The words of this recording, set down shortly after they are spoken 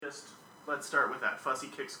Let's start with that. Fussy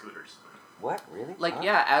kick scooters. What? Really? Like, Huh?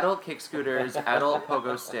 yeah, adult kick scooters, adult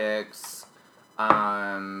pogo sticks,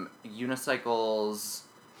 unicycles,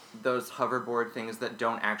 those hoverboard things that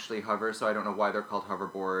don't actually hover, so I don't know why they're called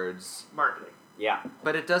hoverboards. Marketing. Yeah.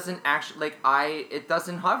 But it doesn't actually, it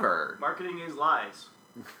doesn't hover. Marketing is lies.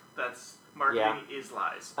 That's... Marketing is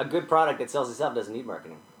lies. A good product that sells itself doesn't need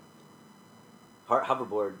marketing.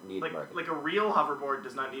 Hoverboard need marketing. Like a real hoverboard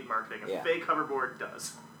does not need marketing. A fake hoverboard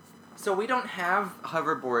does. So we don't have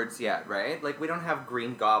hoverboards yet, right? Like, we don't have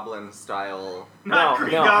Green Goblin style... Not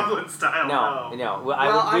Green Goblin style, no.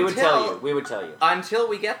 Well, we would tell you. Until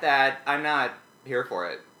we get that, I'm not here for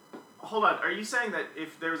it. Hold on, are you saying that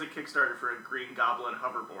if there was a Kickstarter for a Green Goblin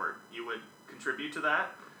hoverboard, you would contribute to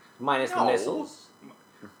that? Minus the missiles.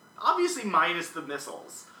 Obviously minus the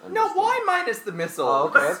missiles. No, why minus the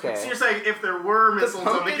missiles? Oh, okay. So you're saying if there were missiles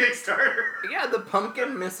on the Kickstarter? Yeah, the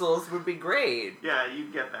pumpkin missiles would be great. Yeah,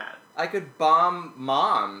 you'd get that. I could bomb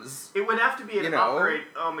moms. It would have to be an upgrade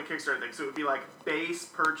on the Kickstarter thing, so it would be like base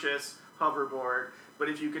purchase hoverboard, but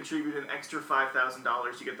if you contribute an extra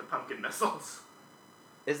 $5,000, you get the pumpkin missiles.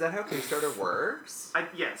 Is that how Kickstarter works?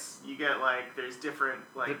 Yes, you get there's different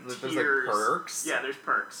there's tiers. Perks? Yeah, there's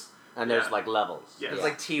perks. And there's levels. Yeah.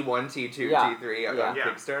 There's T1, T2, T3 on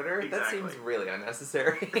Kickstarter. Exactly. That seems really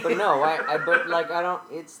unnecessary. But no, I don't.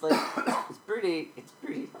 It's pretty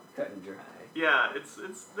cut and dry. Yeah,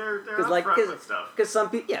 they're upfront with stuff. Because some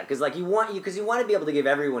people, because you want to be able to give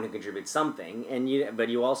everyone who contributes something, but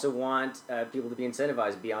you also want people to be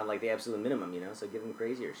incentivized beyond the absolute minimum, so give them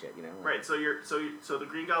crazier shit, Right. So the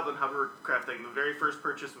Green Goblin hovercraft thing, the very first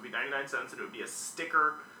purchase would be 99 cents, and it would be a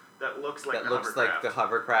sticker that looks like the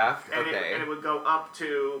hovercraft. And it would go up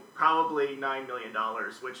to probably $9 million,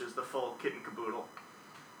 which is the full kit and caboodle.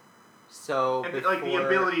 So and the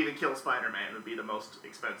ability to kill Spider-Man would be the most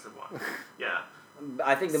expensive one. Yeah.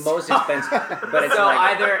 I think the most expensive, but it's so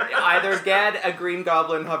either get a Green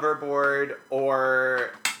Goblin hoverboard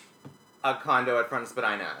or a condo at Front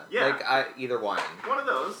Spadina. Yeah. Either one. One of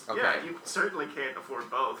those. Okay. Yeah, you certainly can't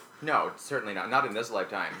afford both. No, certainly not. Not in this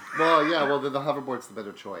lifetime. Well, then the hoverboard's the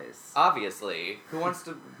better choice. Obviously. Who wants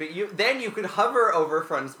to... But then you could hover over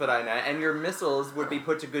Front Spadina, and your missiles would be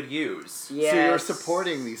put to good use. Yes. So you're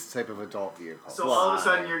supporting these type of adult vehicles. So all of a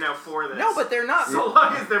sudden you're now for this. No, but they're not... So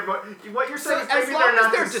long as they're... What you're saying is as maybe long they're as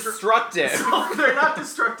not... they're destructive. So they're not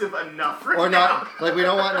destructive enough right or now. not... we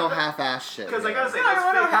don't want no half-ass shit. Because I gotta say, I don't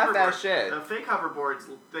want no half-ass shit. The fake hoverboards,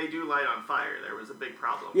 they do light on fire. There was a big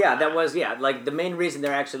problem. Yeah, that was, the main reason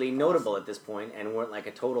they're actually notable at this point and weren't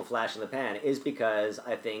a total flash in the pan is because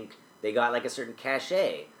I think they got a certain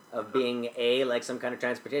cachet of being A, some kind of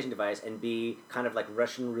transportation device, and B, kind of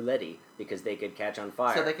Russian roulette because they could catch on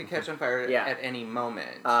fire. So they could catch on fire at any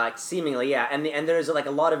moment. Seemingly, yeah. And there's a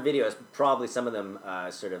lot of videos, probably some of them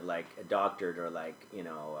sort of doctored or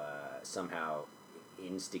somehow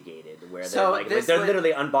instigated, where they're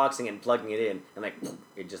literally unboxing it and plugging it in, and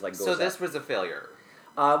it just goes So this up. was a failure.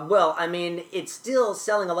 Well, I mean, it's still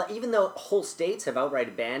selling a lot, even though whole states have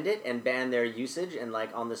outright banned it and banned their usage and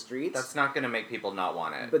on the streets. That's not going to make people not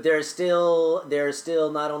want it. But there's still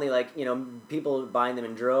not only people buying them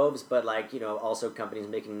in droves, but also companies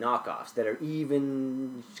making knockoffs that are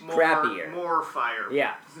even crappier. More fire.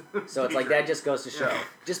 Yeah. So it's that just goes to show. Yeah.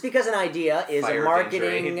 Just because an idea is Fire a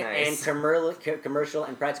marketing nice. and commercial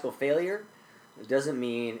and practical failure, it doesn't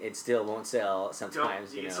mean it still won't sell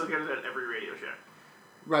sometimes. You can still get it at every Radio Shack.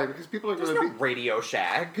 Right, because people are going to There's no Radio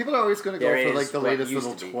Shack. People are always going to go for the latest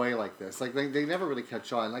little to toy like this. They never really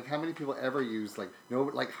catch on. How many people ever use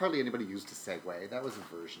hardly anybody used a Segway. That was a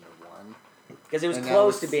version of one. Because it was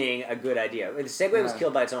close to being a good idea. The Segway was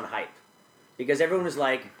killed by its own hype. Because everyone was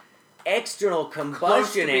external combustion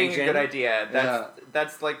close to being engine. A good idea.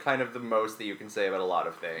 That's kind of the most that you can say about a lot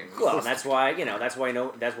of things. Well, that's why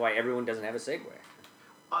everyone doesn't have a Segway.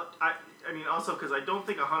 I mean, also because I don't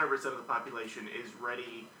think 100% of the population is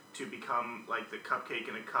ready to become the cupcake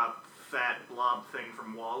in a cup, fat blob thing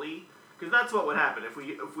from WALL-E. Because that's what would happen if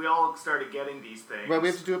we all started getting these things. Right, we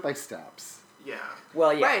have to do it by steps. Yeah.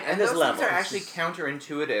 Well, yeah, right, and there's those levels. things are actually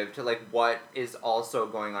counterintuitive to what is also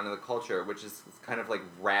going on in the culture, which is kind of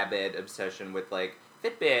rabid obsession with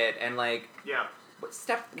Fitbit and yeah.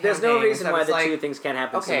 Step. There's no reason why the two things can't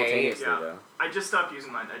happen simultaneously, yeah. though. I just stopped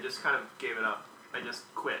using mine. I just kind of gave it up. I just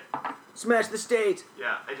quit. Smash the state.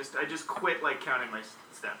 Yeah, I just quit counting my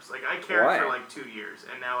steps. I cared for 2 years,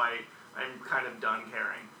 and now I'm kind of done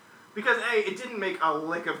caring. Because it didn't make a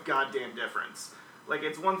lick of goddamn difference.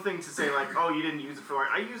 It's one thing to say oh, you didn't use it for long.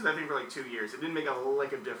 I used that thing for 2 years. It didn't make a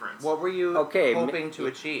lick of difference. What were you hoping to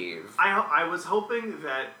achieve? I was hoping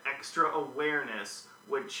that extra awareness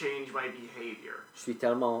would change my behavior. Je suis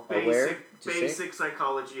tellement aware. Basic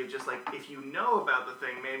psychology of just like, if you know about the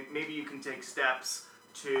thing, maybe you can take steps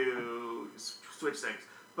to switch things.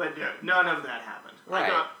 But none of that happened.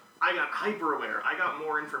 Right. I got hyper aware. I got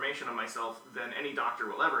more information on myself than any doctor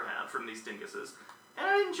will ever have from these dinguses. And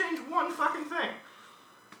I didn't change one fucking thing.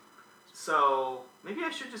 So maybe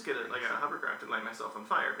I should just get a hovercraft and light myself on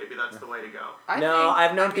fire. Maybe that's the way to go.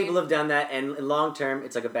 I've known people have done that, and long term,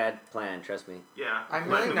 it's like a bad plan. Trust me. Yeah, I'm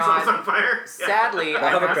light really themselves not. on fire. Sadly, I'm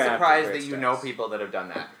not hovercraft surprised is that very you know stressed. people that have done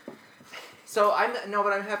that. So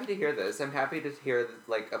but I'm happy to hear this. I'm happy to hear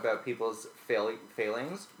like about people's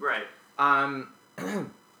failings. Right.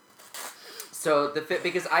 So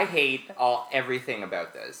because I hate everything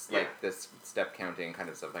about this, like this step counting kind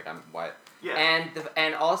of stuff. Like what? Yeah.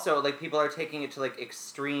 And also like people are taking it to like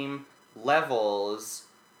extreme levels,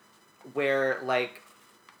 where like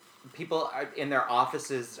people in their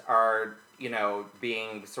offices are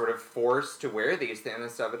being sort of forced to wear these things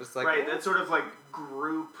and stuff. It's like right. That's sort of like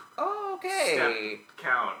group. Okay. Step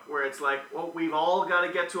count where it's like, well, we've all got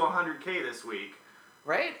to get to 100K this week.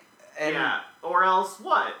 Right. And or else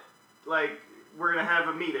what? Like, we're gonna have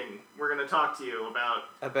a meeting. We're gonna talk to you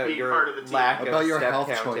about being your part of the team. lack About of your step health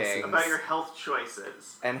counting. choices. About your health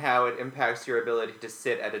choices. And how it impacts your ability to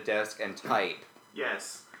sit at a desk and type.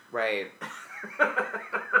 Yes. Right.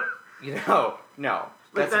 No.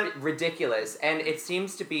 But That's ridiculous. And it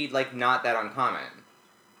seems to be, like, not that uncommon.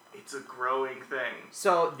 It's a growing thing.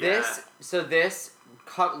 So this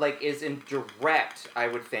is in direct, I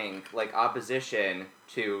would think, like, opposition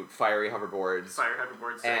to fiery hoverboards.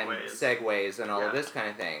 Segways. And segways and all of this kind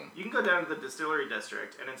of thing. You can go down to the distillery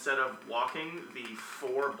district, and instead of walking the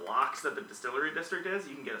 4 blocks that the distillery district is,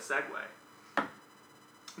 you can get a Segway.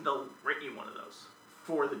 They'll rent you one of those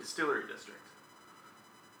for the distillery district.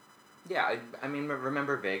 Yeah, I mean,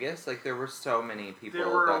 remember Vegas? Like, there were so many people There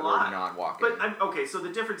were that a lot. were not walking. But, okay, so the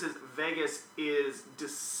difference is Vegas is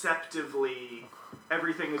deceptively...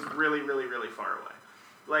 Everything is really, really, really far away.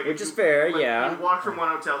 Like, Which is fair, yeah. You walk from one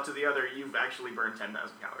hotel to the other, you've actually burned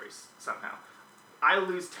 10,000 calories somehow. I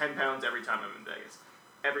lose 10 pounds every time I'm in Vegas.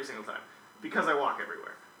 Every single time. Because I walk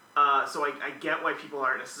everywhere. So I get why people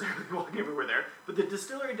aren't necessarily walking everywhere there. But the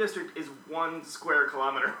distillery district is 1 square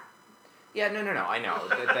kilometer. Yeah, no, I know.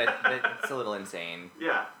 That's a little insane.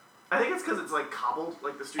 Yeah. I think it's because it's like cobbled,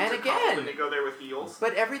 like the streets are cobbled and you go there with heels.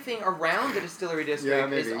 But everything around the distillery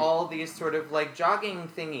district is all these sort of like jogging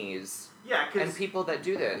thingies. Yeah, and people that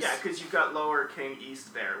do this. Yeah, because you've got Lower King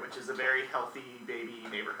East there, which is a very healthy baby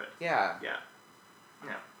neighborhood. Yeah. Yeah.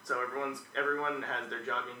 So everyone has their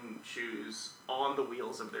jogging shoes on the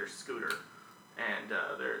wheels of their scooter, and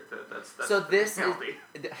that's so this healthy.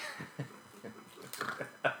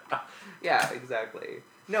 Yeah, exactly.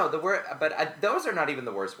 No, but those are not even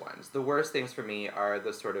the worst ones. The worst things for me are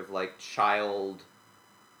the sort of like child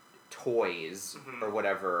toys or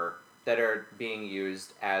whatever that are being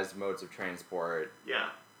used as modes of transport. Yeah.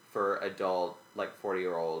 For adult, like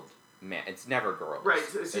 40-year-old men. It's never girls. Right.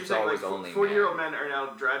 So it's you're saying always like only 40-year-old men are now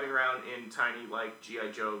driving around in tiny like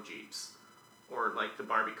G.I. Joe Jeeps, or like the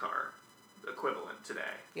Barbie car equivalent today.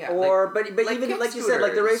 Yeah. Or but even like you said,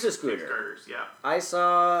 like the racer scooter. Kickstarters, yeah. I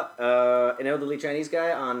saw an elderly Chinese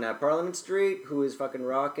guy on Parliament Street who is fucking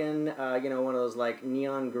rocking, one of those like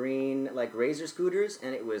neon green like razor scooters,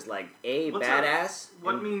 and it was like badass.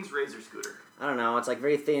 What means razor scooter? I don't know. It's like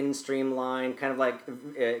very thin, streamlined, kind of like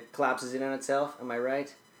it collapses in on itself. Am I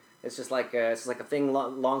right? It's just like a thing,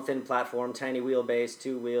 long, thin platform, tiny wheelbase,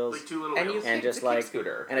 2 wheels, like 2 little wheels, and just like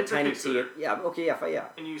scooter, and it's a tiny kick-scooter. Yeah. Okay. Yeah.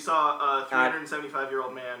 And you saw a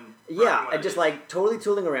 375-year-old man. Yeah, just like totally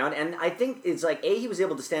tooling around, and I think it's like he was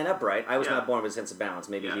able to stand upright. I was not born with a sense of balance.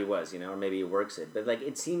 Maybe he was, or maybe he works it. But like,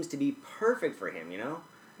 it seems to be perfect for him,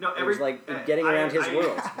 No, it was like getting around his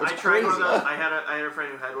world. It's I tried crazy. one of those. I had a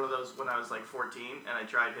friend who had one of those when I was like 14, and I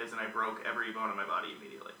tried his, and I broke every bone in my body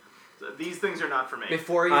immediately. So these things are not for me.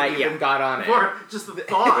 Before you even got on it. Just the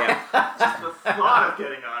thought, just the thought of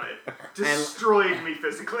getting on it destroyed me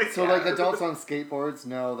physically. So like adults on skateboards,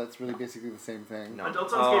 no, that's really basically the same thing. No.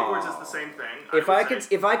 Adults on skateboards is the same thing. If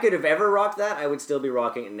I could have ever rocked that, I would still be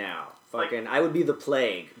rocking it now. Fucking, I would be the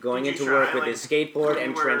plague going into work with his skateboard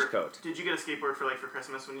and trench coat. Did you get a skateboard for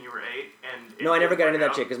Christmas when you were 8? No, I never got into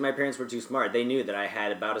that shit because my parents were too smart. They knew that I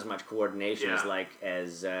had about as much coordination as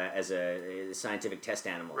a scientific test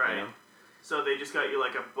animal. Right. So they just got you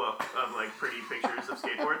like a book of like pretty pictures of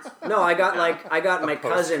skateboards. No, I got my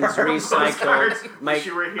cousins recycled.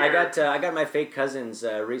 I got my fake cousins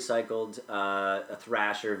recycled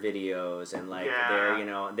Thrasher videos and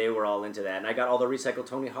they were all into that, and I got all the recycled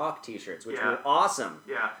Tony Hawk T-shirts, which were awesome.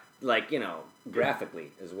 Yeah. Like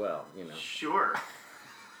graphically as well. Sure.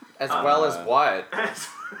 As well as what?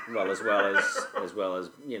 Well, as well as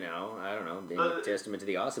you know, I don't know, being a testament to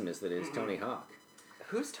the awesomeness that is Tony Hawk.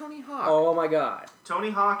 Who's Tony Hawk? Oh my God! Tony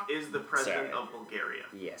Hawk is the president of Bulgaria.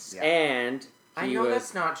 Yes, Yeah. and I know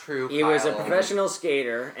that's not true. He was a professional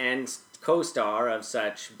skater and co-star of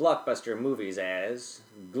such blockbuster movies as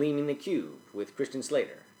Gleaming the Cube with Christian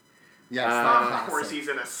Slater. Yes, Of course he's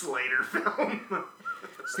in a Slater film.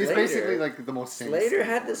 He's basically like the most famous Slater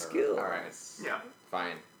had the skateboarder. skills. All right. Yeah.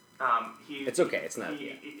 Fine. It's okay. It's not.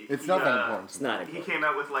 It's not that important. It's not He important. came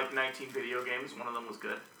out with like 19 video games. One of them was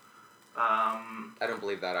good. I don't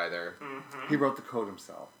believe that either. He wrote the code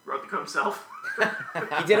himself. Wrote the code himself.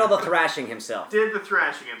 He did all the thrashing himself. Did the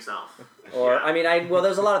thrashing himself. Or, Yeah. I mean, well,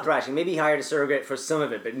 there's a lot of thrashing. Maybe he hired a surrogate for some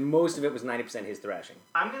of it, but most of it was 90% his thrashing.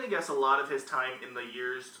 I'm gonna guess a lot of his time in the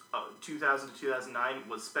years 2000 to 2009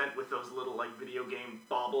 was spent with those little like video game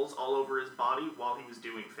baubles all over his body while he was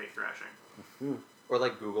doing fake thrashing. Or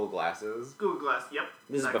like Google Glasses. Google Glass. Yep.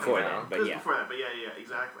 This is That before kind of that, thing. but This is yeah. before that, but yeah,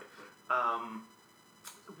 exactly.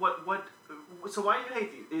 What? So why do you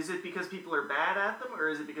hate these? Is it because people are bad at them, or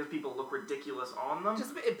is it because people look ridiculous on them?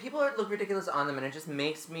 Just people look ridiculous on them, and it just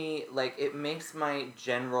makes me like it makes my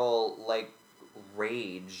general like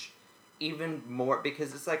rage even more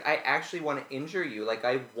because it's like I actually want to injure you. Like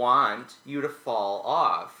I want you to fall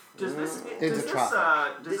off. Does this Does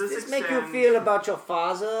this make you feel about your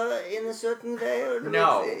father in a certain way? Or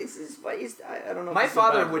No. I don't know. My if it's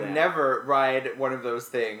father about would that. never ride one of those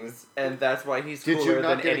things, and that's why he's Did cooler you not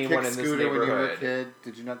than get a anyone kick in this scooter when you were a neighborhood. kid?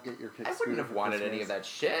 Did you not get your kick I scooter? wouldn't have for wanted any Christmas? of that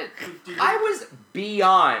shit. Did you- I was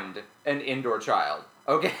beyond an indoor child.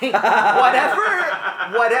 Okay, whatever.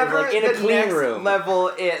 Like in a the clean next room.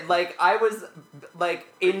 level, like I was like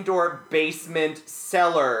indoor basement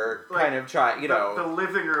cellar Like, kind of child. You know, the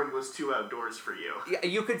living room was too outdoors for you. yeah,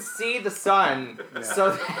 you could see the sun, Yeah. so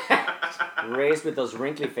that Raised with those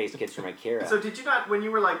wrinkly faced kids from Ikea. So did you not, when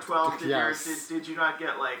you were like 12, Yes. did you not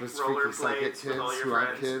get like Those freaky psychic rollerblades with all kids your who aren't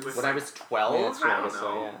friends? kids. with, when I like- was 12. Yeah, that's right. I don't So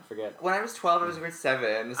know. yeah, forget. When I was 12, I was in grade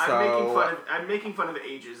 7. So I'm making fun of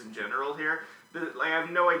ages in general here. I have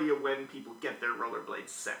no idea when people get their rollerblades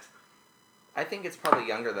set. I think it's probably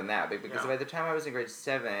younger than that, because Yeah. by the time I was in grade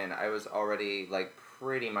 7, I was already like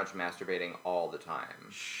pretty much masturbating all the time.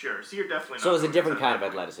 Sure, so you're definitely not. So it was a going different outside kind of that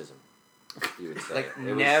point. athleticism. You would say. Like, It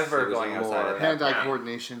was- never it was going outside more- of that. Hand-eye Yeah.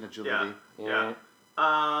 coordination, agility. Yeah.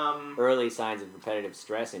 Early signs of repetitive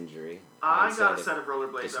stress injury. I onset got a of set of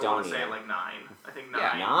rollerblades. I want to say dystonia. at like 9. I think 9.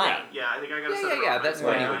 Yeah. 9? Yeah, I think I got a set of Yeah, rollerblades that's at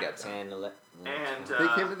when nine. you would get some. And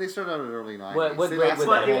They started out in the early 90s. What They grade lasted was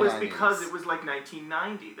the that but it whole was 90s. because it was like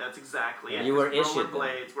 1990. That's exactly it. You were Because issued them.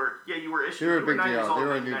 rollerblades were you were issued. They were a you big 9 years deal. old They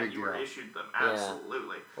were a when new you big You were deal. issued them. Yeah.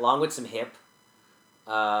 Absolutely. Along with some hip.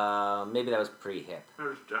 Maybe that was pre-hip. It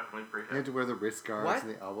was definitely pretty They had hip. to wear the wrist guards What?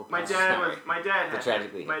 and the elbow My pads. dad Sorry. was my dad The had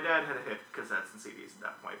tragically my hip. dad had a hit cassettes and CDs at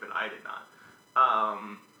that point, but I did not.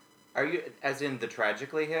 Are you as in the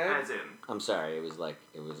tragically hit? As in I'm sorry. It was.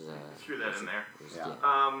 threw that in there. It was-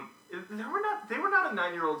 Yeah. They were not a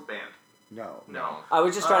 9-year-old's band. No. No. I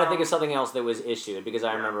was just trying to think of Um, something else that was issued because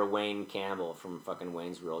I yeah. remember Wayne Campbell from fucking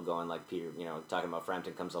Wayne's World going like Peter, talking about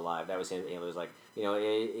Frampton Comes Alive. That was him. It was like, If you lived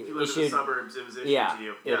in the issued. suburbs, it was issued Yeah, to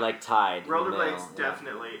you. it like tied. in the mail, Rollerblades, yeah.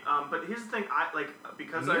 definitely. But here's the thing,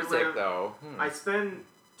 because I Music live, though. I spend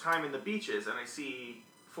time in the beaches and I see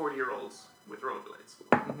 40-year-olds with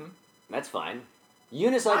rollerblades. That's fine. Why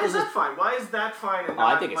Unicycles is that fine? Why is that fine? And Oh,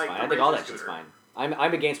 I not, think it's like, fine. the I think all razor that shit's scooter? fine.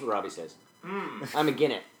 I'm against what Robbie says. I'm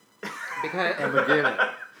against it. Because I'm again.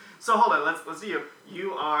 So hold on, let's see you.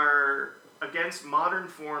 You are against modern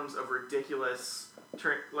forms of ridiculous,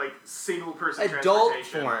 single-person adult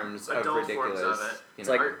transportation. forms of Adult ridiculous. forms of it. you It's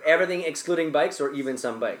know. like everything excluding bikes or even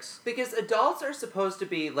some bikes. Because adults are supposed to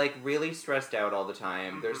be like really stressed out all the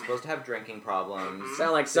time. They're Mhm. supposed to have drinking problems.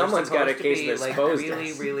 Sound like They're someone's got a supposed to case be, of like exposed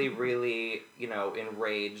really, us. really, really,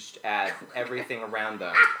 enraged at everything around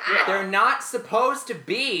them. Yeah. They're not supposed to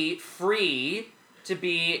be free to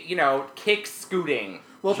be, kick scooting.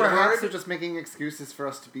 Well, perhaps Jord? they're just making excuses for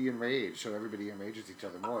us to be enraged, so everybody enrages each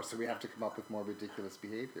other more. So we have to come up with more ridiculous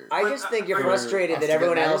behavior. I But, just think you're for frustrated us that to get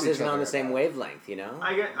everyone mad at else each isn't on other the same about wavelength,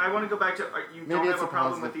 I want to go back to you Maybe don't it's have a a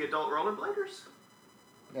problem positive- with the adult rollerbladers?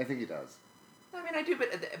 I think he does. I mean, I do,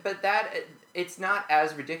 but that it's not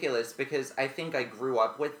as ridiculous because I think I grew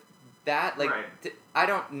up with that. Like, Right. I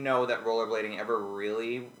don't know that rollerblading ever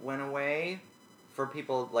really went away for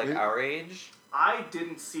people like It- our age. I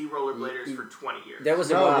didn't see rollerbladers for 20 years. There was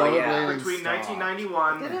a while, Between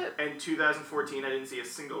 1991 and 2014, I didn't see a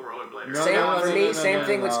single rollerblader. Same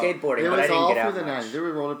thing with skateboarding, but I didn't get out much. There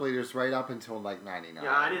were rollerbladers right up until like 99.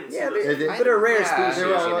 Yeah, I didn't see those. But a rare species.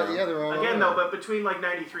 They're all Again, though, but between like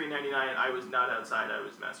 93 and 99, I was not outside. I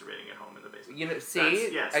was masturbating at home in the basement. You know,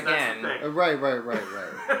 see, again, right.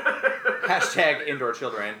 Hashtag indoor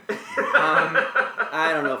children.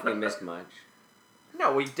 I don't know if we missed much.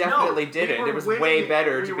 No, we definitely didn't. It was way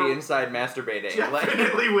better to be inside masturbating.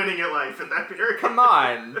 Definitely winning at life at that period. Come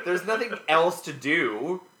on, there's nothing else to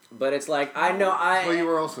do. But it's like, I know Well, you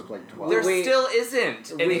were also like 12. There still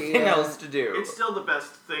isn't anything else to do. It's still the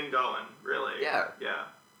best thing going, really. Yeah.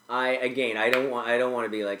 I don't want to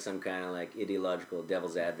be like some kind of like ideological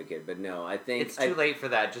devil's advocate, but no, I think it's too late for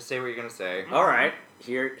that. Just say what you're gonna say. All right,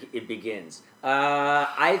 here it begins.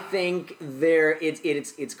 I think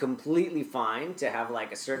it's completely fine to have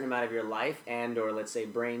like a certain amount of your life and or let's say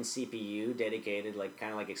brain CPU dedicated like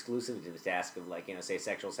kind of like exclusively to the task of like say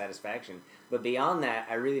sexual satisfaction. But beyond that,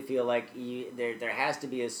 I really feel like there has to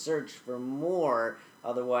be a search for more.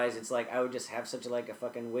 Otherwise, it's like I would just have such a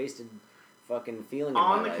fucking wasted fucking feeling.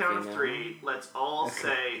 On the count of three, let's all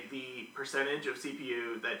say the percentage of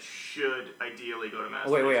CPU that should ideally go to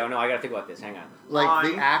masturbation. Wait, no, I gotta think about this. Hang on.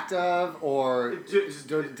 Like the act of or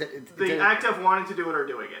the act of wanting to do it or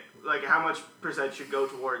doing it. Like how much percent should go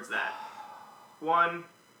towards that? 1,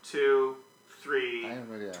 2, 3.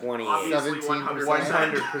 20.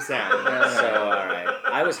 100%. So all right,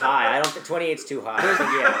 I was high. I don't think 28's too high. There's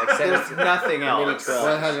nothing else.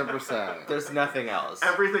 100%. There's nothing else.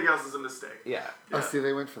 Everything else is a mistake. Yeah. Oh, see,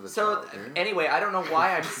 they went for the. So anyway, I don't know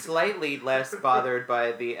why I'm slightly less bothered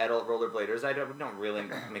by the adult rollerbladers. I don't really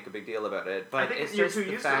make a big deal about it, but it's just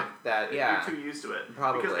the fact that you're too used to it.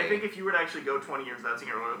 Probably. Because I think if you were to actually go 20 years without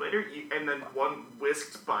seeing a rollerblader, and then one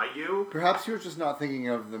whisked by you, perhaps you're just not thinking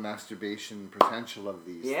of the masturbation potential of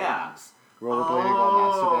these things. Rollerblading while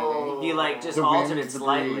masturbating. You like just altered it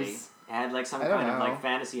slightly. Had like some kind of like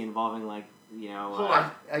fantasy involving like Hold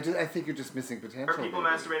on. I think you're just missing potential. Are people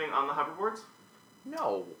masturbating on the hoverboards?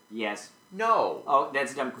 No. Yes. No. Oh,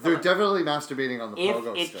 that's dumb. They're definitely masturbating on the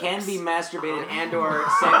pogo sticks. If it can be masturbated and or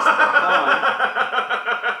sex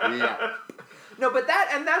yeah. No, but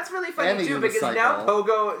that's really funny too because now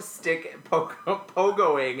pogoing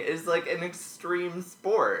is like an extreme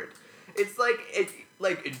sport. It's like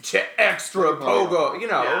extra pogo,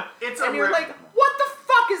 Yeah, and you're like, what the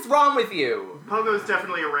fuck is wrong with you? Pogo's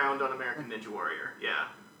definitely around on American Ninja Warrior. Yeah.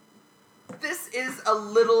 This is a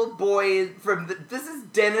little boy this is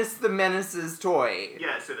Dennis the Menace's toy.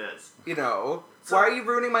 Yes, it is. So, why are you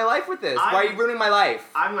ruining my life with this? Why are you ruining my life?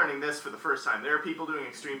 I'm learning this for the first time. There are people doing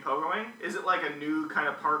extreme pogoing. Is it like a new kind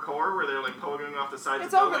of parkour where they're like pogoing off the sides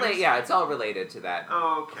of buildings? It's all related to that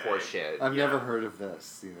horse shit. I've never heard of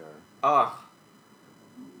this either. Of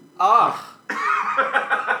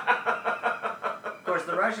course,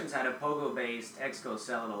 the Russians had a pogo-based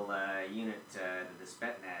exoskeletal unit that the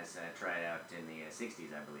Spetsnaz tried out in the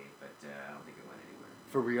 60s, I believe, but I don't think it went anywhere.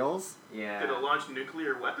 For reals? Yeah. Did it launch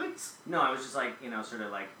nuclear weapons? No, it was just like, sort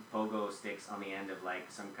of like pogo sticks on the end of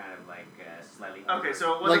like some kind of like slightly... Okay,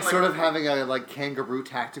 so it wasn't like sort of having a like kangaroo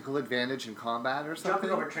tactical advantage in combat or something?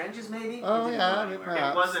 Jumping over trenches, maybe? Oh, yeah,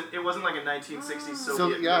 perhaps. It wasn't like a 1960s Soviet...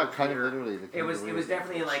 So, yeah, kind of literally. It was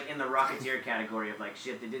definitely like in the Rocketeer category of like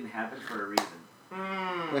shit that didn't happen for a reason.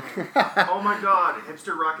 Oh my god,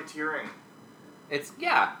 hipster rocketeering.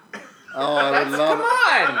 Oh, I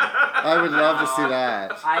would love to see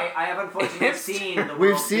that. I have unfortunately seen the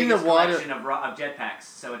world's biggest collection of jetpacks,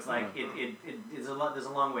 so it's like there's a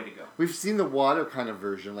long way to go. We've seen the water kind of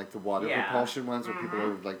version, like the water propulsion ones where people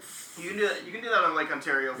are like. You can do that on Lake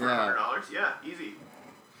Ontario for $100. Yeah, easy.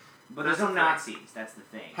 But there's no Nazis. That's the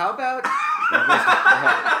thing. How about?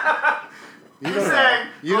 You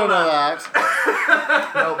don't know that.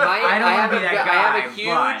 No, I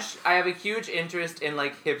have a huge interest in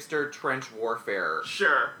like hipster trench warfare.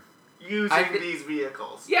 Sure, using these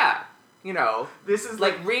vehicles. Yeah, this is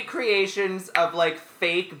like recreations of like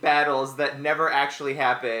fake battles that never actually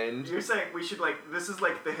happened. You're saying we should this is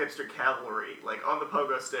like the hipster cavalry, like on the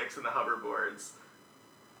pogo sticks and the hoverboards.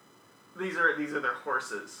 These are their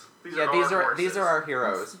horses. These are our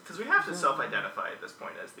heroes. Because we have to self-identify at this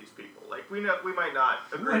point as these people. Like we might not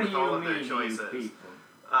agree with all of their choices,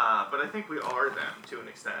 but I think we are them to an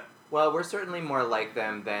extent. Well, we're certainly more like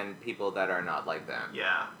them than people that are not like them.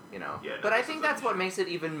 Yeah. Yeah, but I think that's what makes it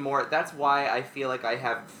even more. That's why I feel like I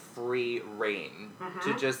have free reign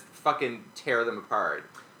to just fucking tear them apart.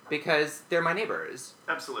 because they're my neighbors.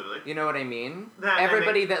 Absolutely. You know what I mean? That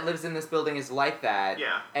Everybody that lives in this building is like that.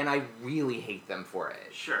 Yeah. And I really hate them for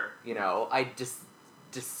it. Sure. You know, I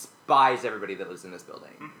despise everybody that lives in this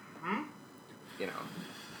building. Mm-hmm. You know.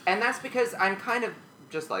 And that's because I'm kind of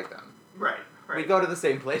just like them. Right. We go to the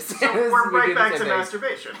same places. So we're We right do the back same to things.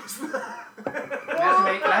 masturbation.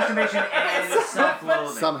 Masturbation and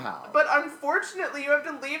self-loathing. Somehow. But unfortunately, you have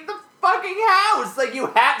to leave the fucking house. Like, you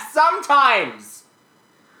have sometimes.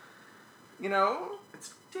 You know?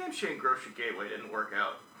 It's a damn shame Grocery Gateway didn't work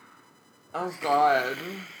out. Oh, God.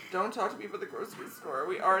 Don't talk to me about the grocery store.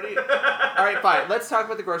 We already... Alright, fine. Let's talk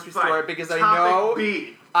about the grocery Fine. store because Topic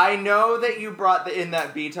B. I know that you brought in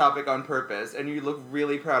that B topic on purpose, and you look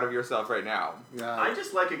really proud of yourself right now. Yeah. I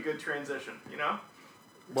just like a good transition, you know?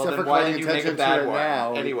 Well, Except then for why calling did you make a attention to bad it one?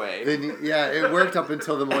 now. Anyway. Then, it worked up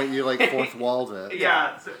until the point you, fourth walled it.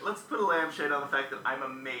 Yeah, so let's put a lampshade on the fact that I'm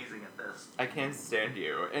amazing at this. I can't stand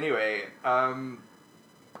you. Anyway,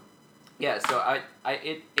 yeah, so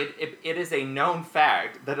it is a known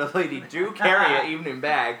fact that a lady do carry an evening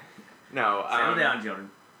bag. No, Settle down, children.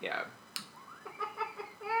 Yeah.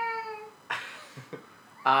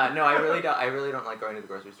 No, I really don't like going to the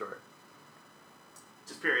grocery store.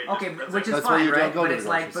 Just period. Okay, That's which it. is That's why fine, you don't right? go But to it's the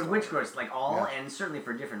like, grocery but which store. grocery? Like all, Yeah. and certainly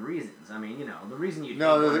for different reasons. I mean, the reason you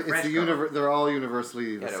No, take it's fresh they're all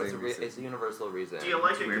universally the Yeah, no, same. it's reason. a universal reason. Do you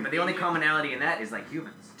like It's a weird, but the only convenient- commonality in that is like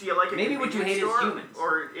humans. Do you like a Maybe what you convenience hate is store, humans.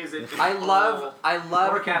 or is it? I love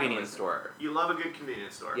Or a convenience capitalism. store. You love a good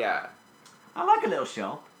convenience store. Yeah. I like a little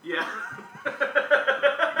shell. Yeah.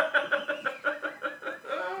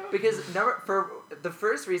 Because for the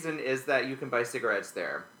first reason is that you can buy cigarettes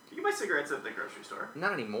there. You can buy cigarettes at the grocery store.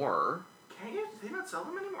 Not anymore. Can you? Do they not sell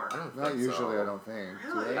them anymore? I don't Not think usually, so. I don't think.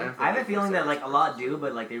 Really? Do they? I don't I have a think feeling that so. like a lot do,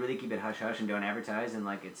 but like they really keep it hush hush and don't advertise, and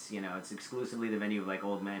like it's it's exclusively the venue of like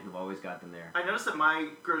old men who've always got them there. I noticed that my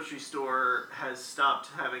grocery store has stopped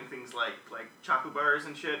having things like chocolate bars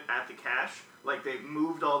and shit at the cash. Like they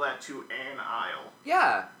moved all that to an aisle,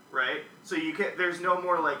 Yeah. right? So you can there's no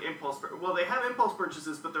more like impulse. Well, they have impulse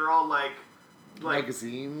purchases, but they're all like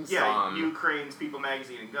Magazines? yeah, Ukraine's People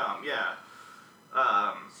magazine and gum. Yeah.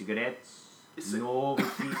 Cigarettes, Is it-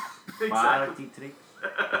 novelties, Exactly. party tricks.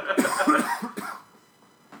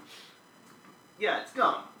 Yeah, it's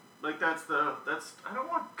gum. Like that's I don't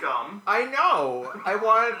want gum. I know. I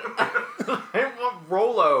want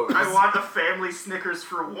Rolos. I want a family Snickers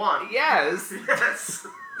for one. Yes. Yes.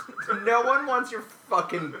 No one wants your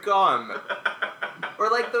fucking gum. Or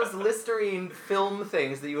like those Listerine film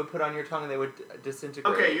things that you would put on your tongue and they would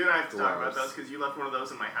disintegrate. Okay, you and I have to talk about Gross. those because you left one of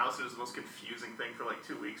those in my house and it was the most confusing thing for like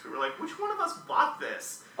 2 weeks. We were like, which one of us bought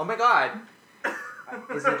this? Oh my god.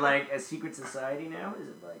 Is it like a secret society now? Is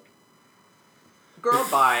it like? Girl,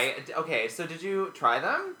 bye. Okay, so did you try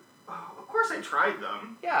them? Oh, of course I tried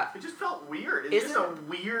them. Yeah. It just felt weird. It's just Isn't- a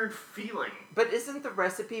weird feeling. But isn't the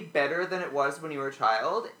recipe better than it was when you were a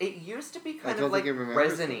child? It used to be kind don't of like think it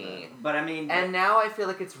remembers resiny. But I mean, And now I feel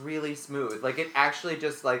like it's really smooth. Like it actually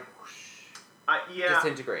just like whoosh, Yeah,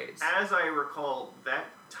 disintegrates. as I recall, that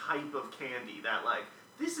type of candy, that like,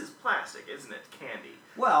 this is plastic, isn't it, candy?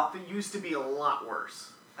 well, That used to be a lot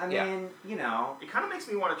worse. I Yeah. mean, It kind of makes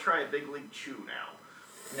me want to try a Big League Chew now.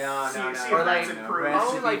 no, See- no, no. see if Or that's like, improved. oh,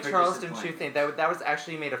 Recipe like for Charleston Chew disappointment. thing. That was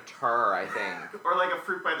actually made of tar, I think. Or like a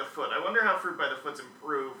Fruit by the Foot. I wonder how Fruit by the Foot's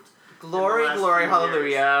improved. Glory, last glory, few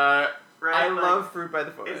hallelujah. Right? I Like, love Fruit by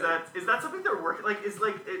the Foot. Is that something they're working? Like, is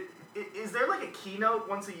there like a keynote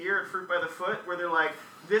once a year at Fruit by the Foot where they're like,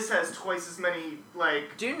 this has twice as many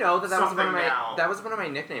like. Do you know that was one of something my now? that was one of my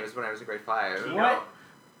nicknames when I was in grade 5? Keynote? What?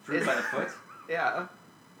 Fruit Is- by the foot. Yeah.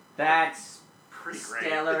 That's Pretty great.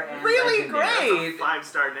 stellar and Really legendary. great.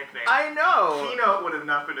 5-star nickname. I know. Keynote would have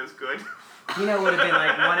not been as good. Kino would have been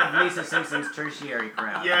like one of Lisa Simpson's tertiary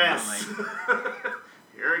crowd. Yes. You know, like,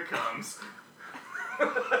 Here it comes.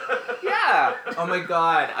 Yeah. Oh my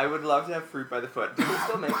god, I would love to have Fruit by the Foot. Do you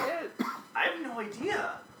still make it? I have no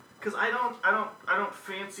idea, cause I don't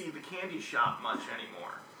fancy the candy shop much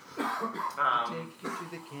anymore. Take you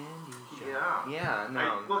to the candy shop. Yeah. Yeah,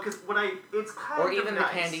 no. Well, cause it's kind Or of even the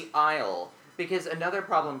nice. candy aisle. Because another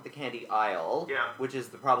problem with the candy aisle, Yeah. which is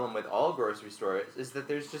the problem with all grocery stores, is that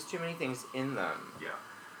there's just too many things in them. Yeah.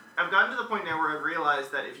 I've gotten to the point now where I've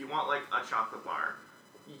realized that if you want like a chocolate bar,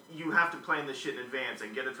 you have to plan this shit in advance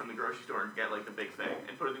and get it from the grocery store and get like the big thing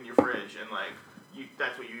and put it in your fridge and like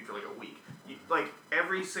that's what you eat for like a week. Like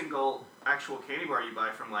every single actual candy bar you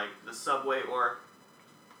buy from like the Subway or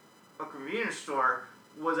a convenience store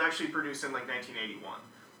was actually produced in like 1981.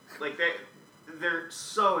 Like they're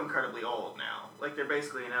so incredibly old now. Like they're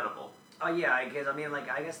basically inedible. Oh yeah, because I mean, like,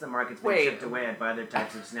 I guess the market's been Wait. chipped away by other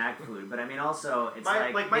types of snack food, but I mean, also it's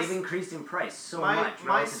My they've increased in price so my much.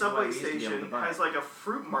 my relative to what we subway used to be able station to buy. has like a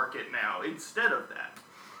fruit market now instead of that.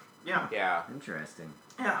 Yeah. Yeah. Interesting.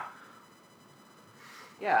 Yeah.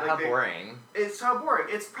 Yeah, Like how they- boring. It's how boring.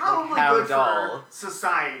 It's probably how good dull. for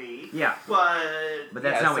society. Yeah, But but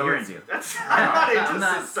that's Yeah, not what so you're it's- into. that's I'm not into I'm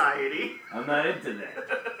not- society. I'm not into that.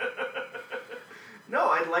 No,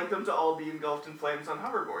 I'd like them to all be engulfed in flames on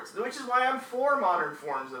hoverboards, which is why I'm for modern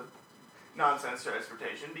forms of nonsense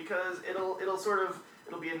transportation, because it'll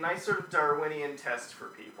be a nice sort of Darwinian test for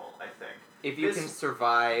people, I think. If you This- can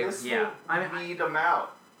survive... This Yeah. will I mean, weed them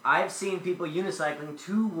out. I've seen people unicycling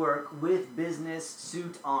to work with business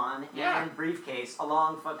suit on Yeah. and briefcase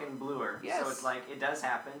along fucking Bloor. Yes. So it's like, it does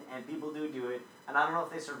happen, and people do it, and I don't know if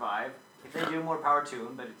they survive. If they do, more power to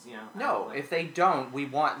them, but it's, you know... I No, don't know, like- if they don't, we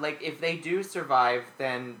want... Like, if they do survive,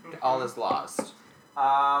 then all is lost.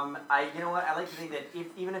 You know what? I like to think that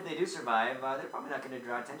even if they do survive, they're probably not going to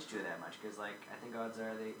draw attention to it that much because, like, I think odds are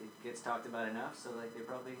it gets talked about enough. So, like, they're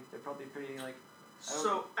probably pretty like.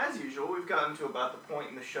 So, as usual, we've gotten to about the point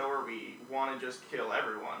in the show where we want to just kill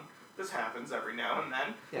everyone. This happens every now and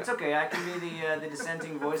then. Yeah. It's okay. I can be the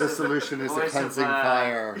dissenting voice. The of, solution is a voice of, cleansing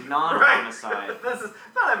fire. Non-homicide. This is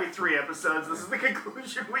not every 3 episodes. This is the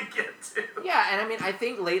conclusion we get to. Yeah, and I mean, I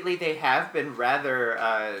think lately they have been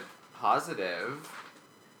rather positive.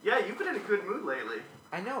 Yeah, you've been in a good mood lately.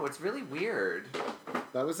 I know, it's really weird.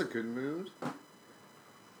 That was a good mood.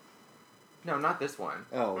 No, not this one.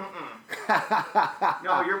 Oh. Mm-mm.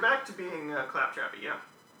 No, you're back to being claptrappy. Yeah.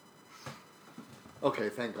 Okay,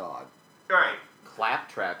 thank God. All right.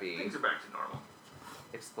 Claptrappy. Things are back to normal.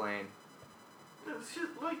 Explain. It's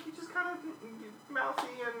just like you just kind of mouthy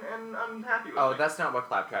and unhappy with Oh, me. that's not what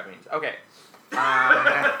claptrap means. Okay.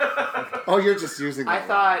 Oh, you're just using I that.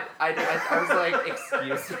 thought, I was like,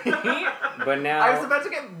 excuse me? But now I was about to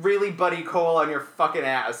get really Buddy Cole on your fucking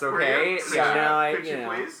ass, Were okay? you? Yeah. now I, Picture, you know,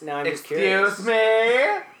 please. now I'm just curious. Excuse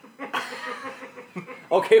me?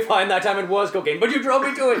 Okay, fine. That time it was cocaine, but you drove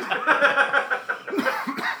me to it.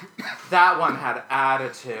 That one had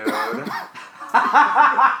attitude.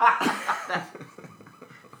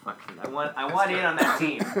 Fucking, I want in on that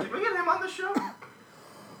team. Can we get him on the show?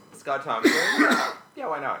 Scott Thompson? Yeah,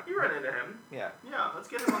 why not? You run into him. Yeah, Yeah, let's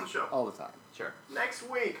get him on the show. All the time. sure. Next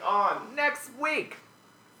week on Next week!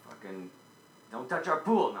 Fucking, don't touch our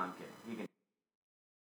pool. No, I'm kidding. You can.